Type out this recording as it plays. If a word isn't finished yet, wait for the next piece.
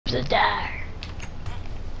to die.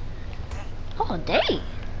 Oh, dang.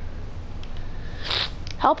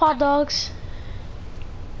 Help, hot dogs.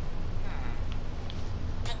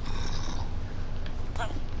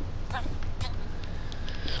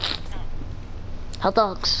 Hot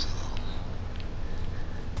dogs.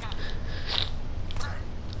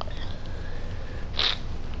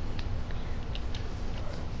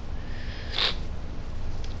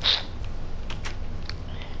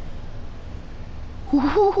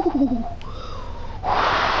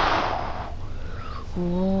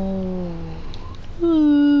 Ooh.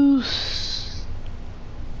 Ooh.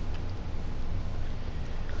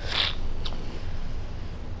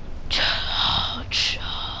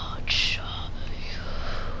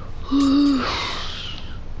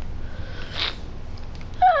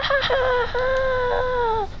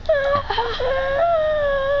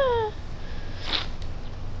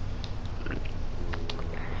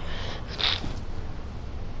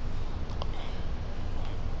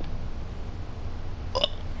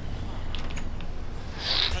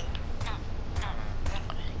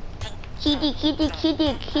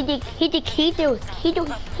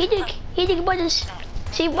 He brothers.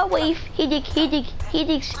 Save my wife. He digs.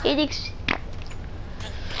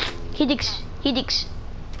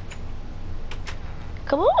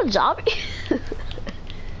 Come on, zombie.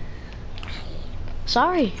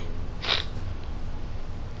 Sorry.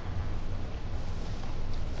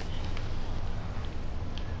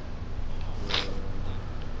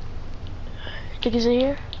 Think he's in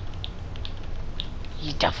here?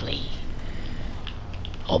 He's definitely.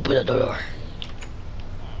 Open the door.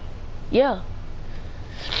 Yeah.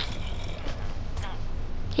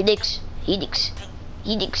 He digs.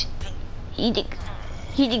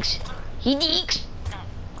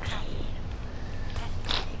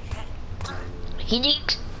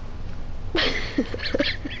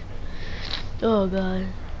 Oh god.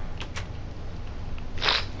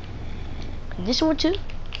 This one too?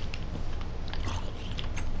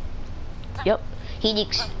 Yep. He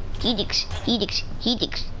digs.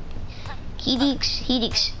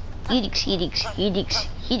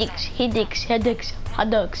 Hot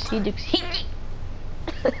dogs. He digs.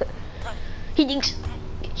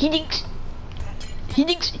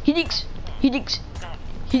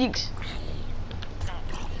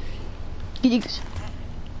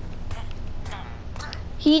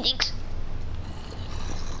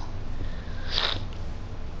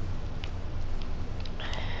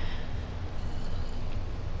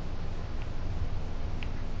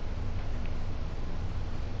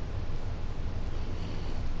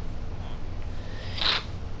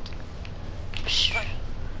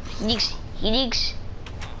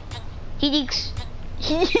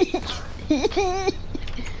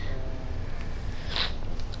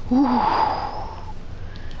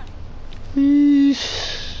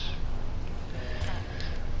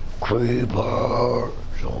 Creeper,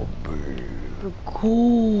 zombie,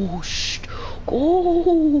 ghost,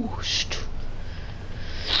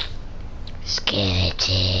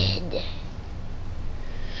 skeleton.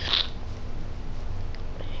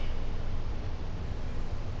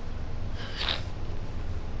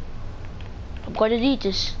 I'm going to need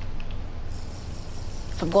this.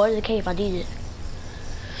 If I'm going to the cave, I need it.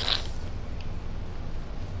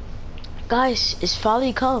 Guys, it's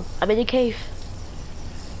finally come. I'm in the cave.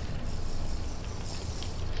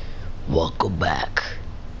 Welcome back.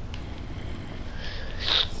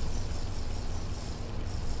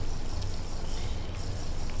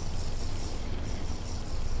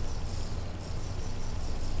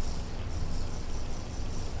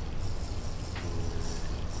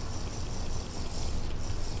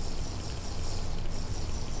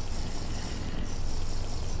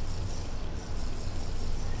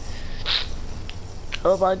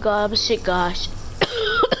 Oh my god, I'm sick, guys.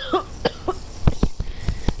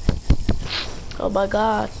 Oh my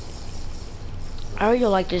god. I really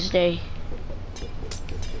don't like this day.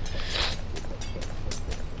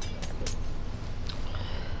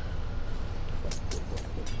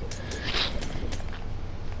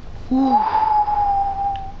 Whew.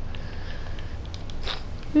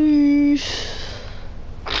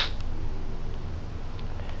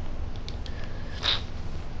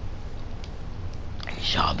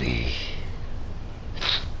 Zombie.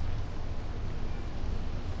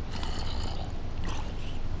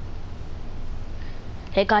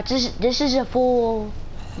 Hey guys, this is a full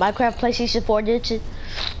Minecraft PlayStation 4 edition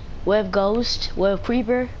with Ghost, with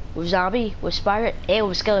Creeper, with Zombie, with Spider, and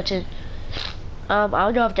with Skeleton. I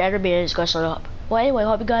don't know if the enderman is gonna start up. Well, anyway,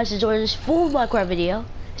 hope you guys enjoy this full Minecraft video.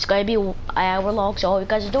 It's gonna be an hour long, so I hope you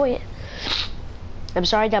guys enjoy it. I'm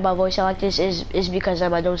sorry that my voice sounds like this is because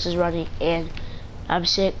my nose is running, and I'm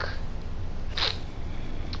sick.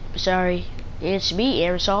 Sorry. It's me,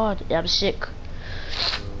 Aerosol. I'm sick.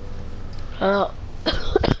 I'm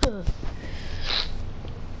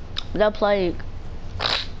not playing.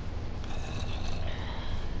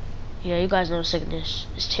 Yeah, you guys know sickness.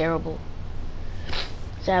 It's terrible.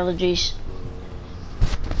 It's allergies.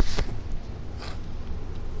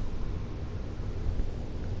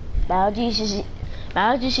 My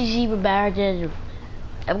allergies is even better than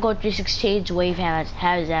I'm going 316's wave has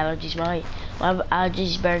allergies. My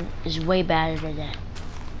allergies is way better than that.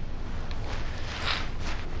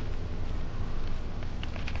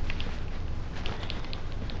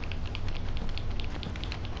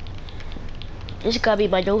 This is gonna be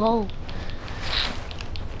my new home.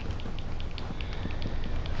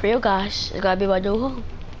 For you guys, it's gonna be my new home.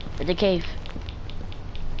 In the cave.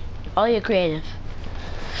 All you're creative.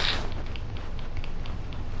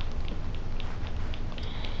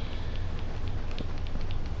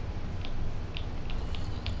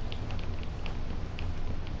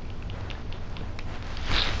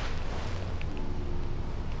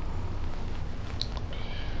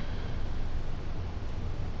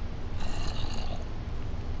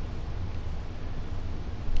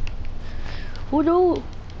 Who knew?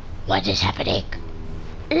 What is happening?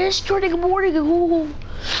 It is turning morning. Ooh.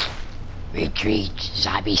 Retreat,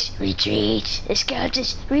 zombies, retreat.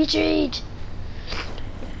 Skeletons, retreat.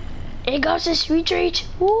 It goes this retreat.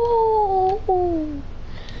 Ooh.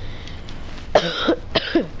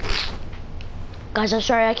 Guys, I'm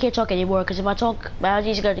sorry I can't talk anymore because if I talk, my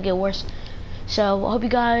allergies are gonna get worse. So I hope you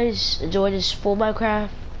guys enjoy this full Minecraft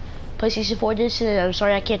PlayStation 4 edition. And I'm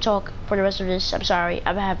sorry I can't talk for the rest of this. I'm sorry.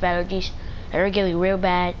 I'm gonna have allergies. They're getting real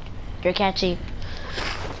bad. They're catchy.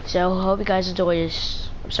 So I hope you guys enjoy this.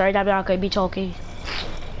 I'm sorry that I'm not gonna be talking.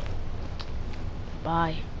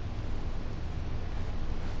 Bye.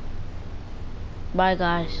 Bye,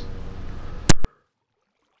 guys.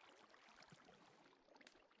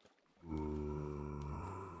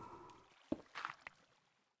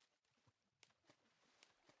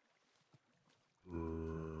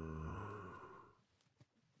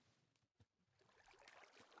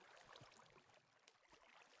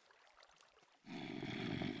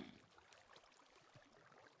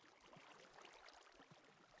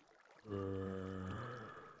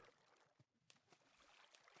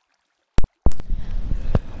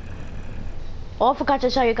 Oh, I forgot to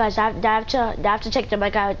tell you guys, I have to take the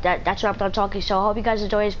mic out. That's why I'm done talking. So I hope you guys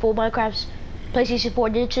enjoy this full Minecraft PlayStation 4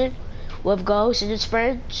 edition with Ghost and its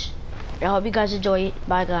friends. And I hope you guys enjoy it.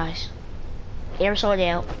 Bye, guys. Aerosol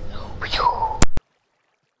out.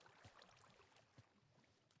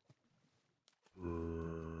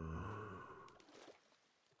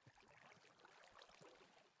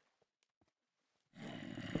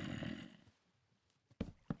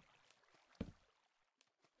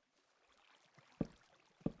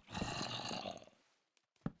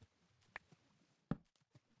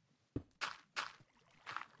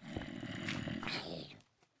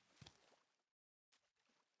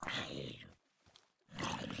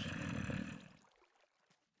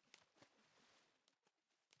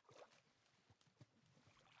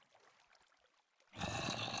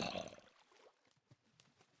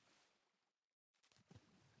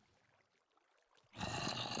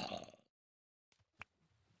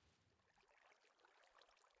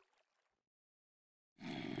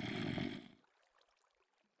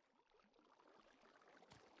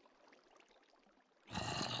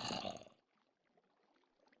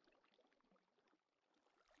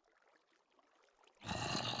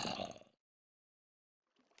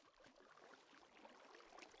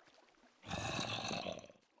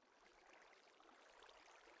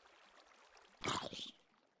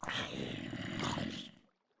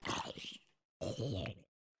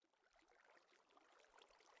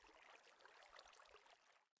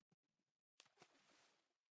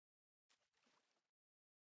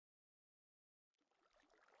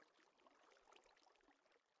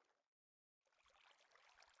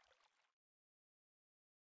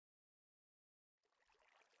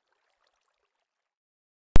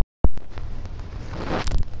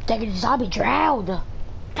 Dang it, the zombie drowned.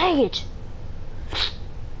 Dang it.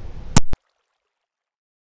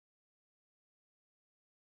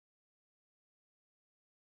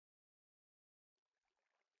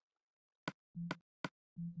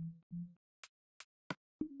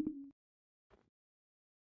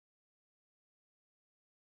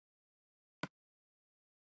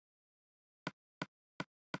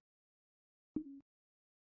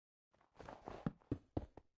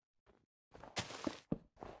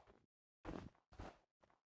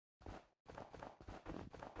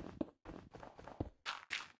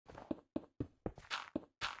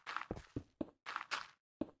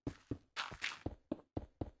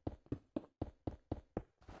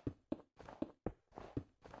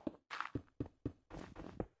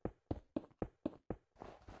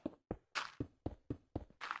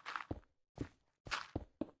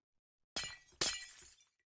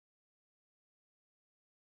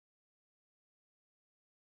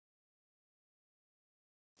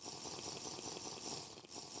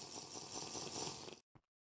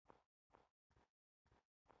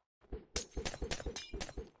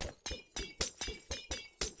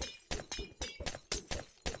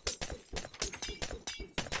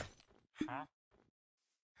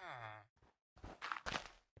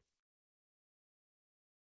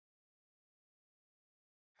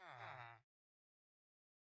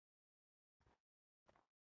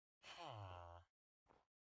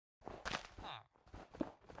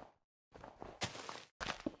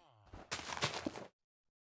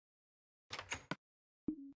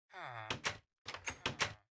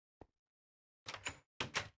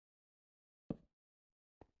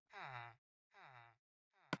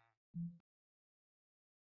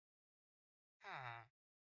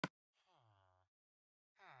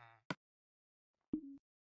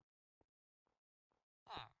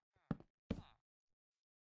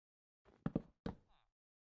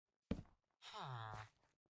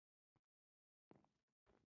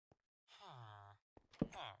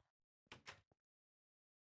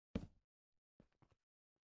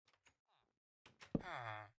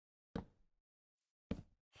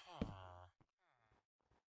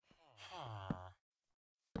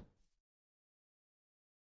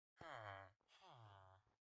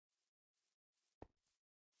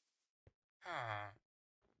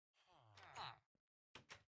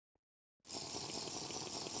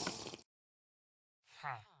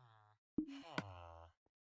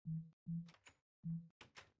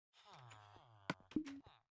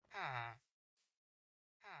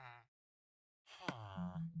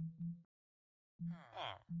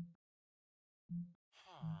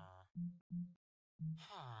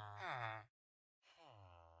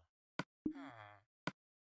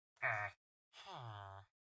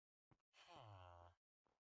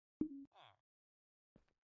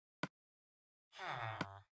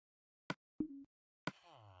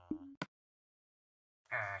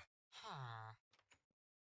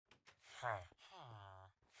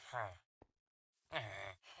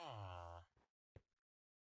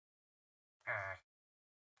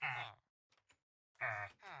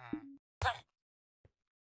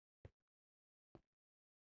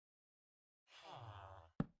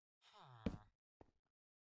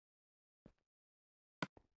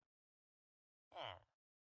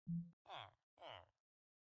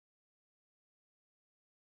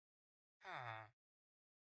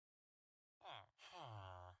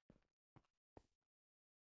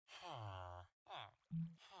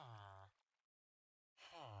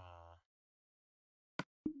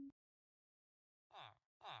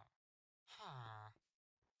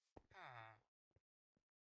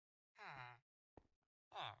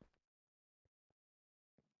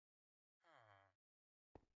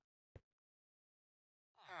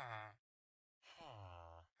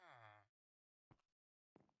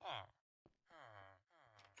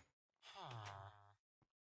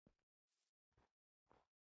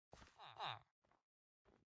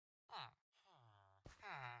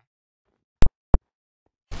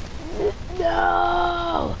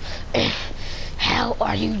 No! How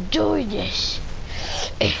are you doing this?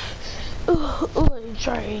 I'm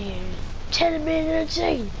trying 10 minutes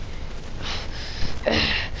in.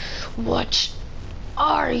 What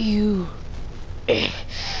are you?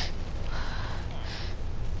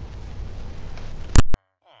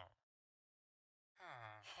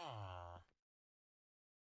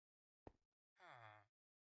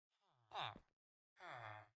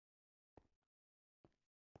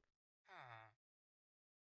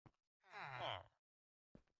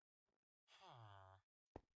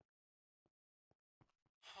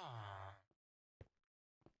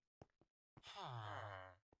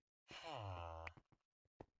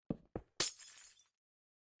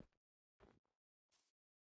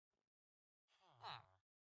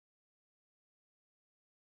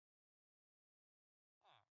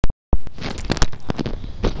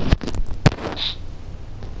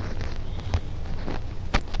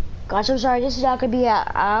 Guys, I'm sorry, this is not gonna be an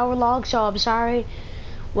hour long, so I'm sorry.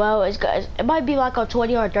 Well, it might be like a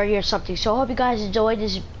 20 or 30 or something. So I hope you guys enjoyed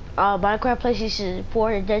this Minecraft PlayStation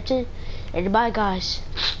 4 edition. And bye, guys.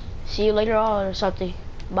 See you later on or something.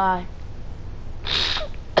 Bye.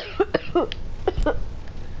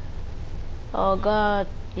 Oh God,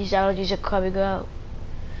 these allergies are coming out.